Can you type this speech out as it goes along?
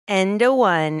And a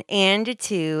one, and a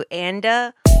two, and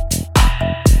a...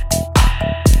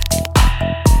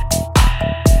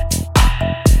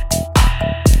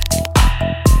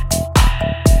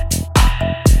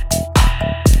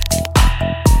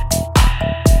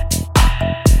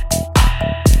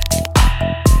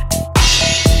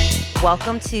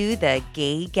 Welcome to the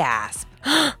Gay Gasp,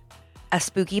 a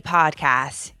spooky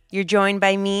podcast. You're joined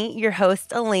by me, your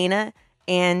host, Elena,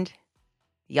 and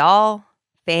y'all,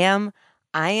 fam,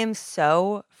 I am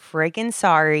so friggin'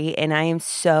 sorry, and I am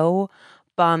so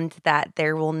bummed that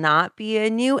there will not be a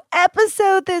new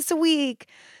episode this week.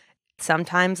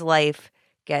 Sometimes life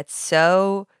gets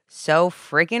so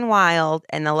friggin' wild,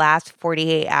 and the last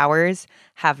 48 hours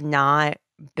have not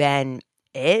been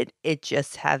it. It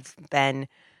just has been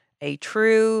a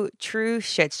true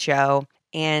shit show,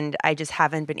 and I just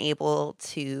haven't been able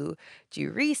to do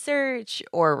research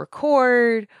or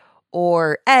record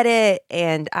or edit,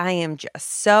 and I am just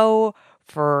so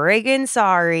friggin'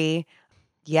 sorry.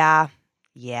 Yeah.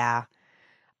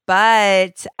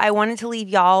 But I wanted to leave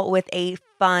y'all with a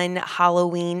fun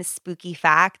Halloween spooky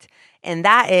fact, and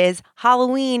that is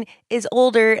Halloween is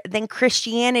older than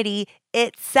Christianity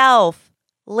itself.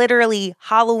 Literally,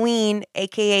 Halloween,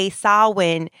 aka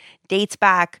Samhain, dates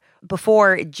back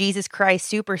before Jesus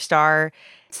Christ Superstar.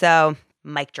 So,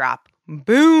 mic drop.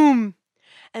 Boom.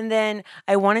 And then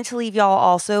I wanted to leave y'all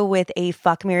also with a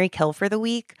fuck, marry, kill for the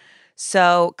week.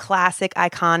 So, classic,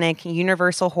 iconic,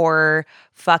 universal horror,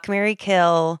 fuck, marry,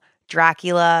 kill,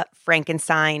 Dracula,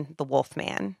 Frankenstein, the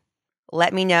Wolfman.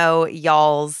 Let me know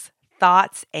y'all's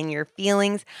thoughts and your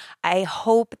feelings. I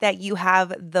hope that you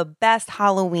have the best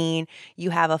Halloween.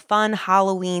 You have a fun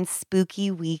Halloween spooky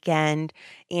weekend.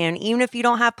 And even if you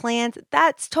don't have plans,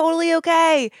 that's totally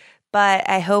okay. But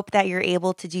I hope that you're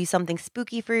able to do something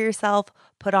spooky for yourself,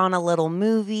 put on a little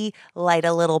movie, light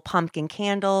a little pumpkin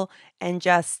candle, and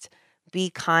just be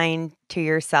kind to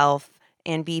yourself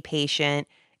and be patient.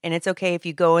 And it's okay if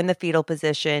you go in the fetal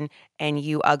position and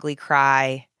you ugly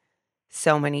cry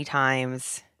so many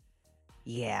times.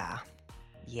 Yeah.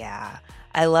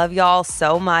 I love y'all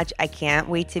so much. I can't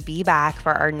wait to be back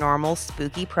for our normal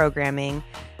spooky programming.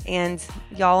 And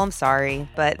y'all, I'm sorry,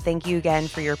 but thank you again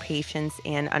for your patience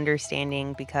and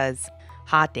understanding because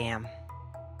hot damn.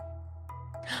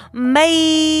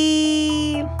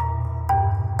 Bye.